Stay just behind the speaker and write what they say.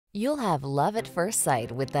You'll have love at first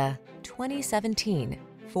sight with the 2017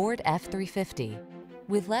 Ford F-350.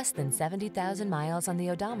 With less than 70,000 miles on the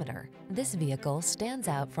odometer, this vehicle stands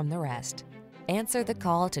out from the rest. Answer the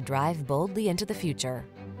call to drive boldly into the future.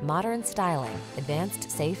 Modern styling,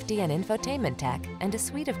 advanced safety and infotainment tech, and a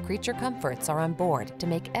suite of creature comforts are on board to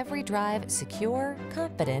make every drive secure,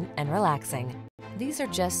 confident, and relaxing. These are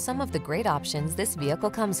just some of the great options this vehicle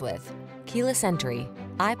comes with: keyless entry,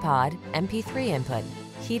 iPod, MP3 input,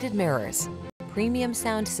 heated mirrors, premium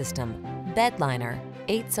sound system, bed liner,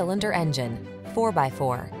 8-cylinder engine,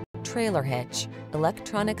 4x4, trailer hitch,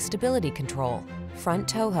 electronic stability control, front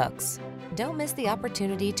tow hooks. Don't miss the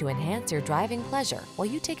opportunity to enhance your driving pleasure while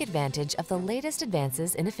you take advantage of the latest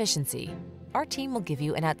advances in efficiency. Our team will give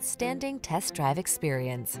you an outstanding test drive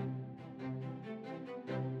experience.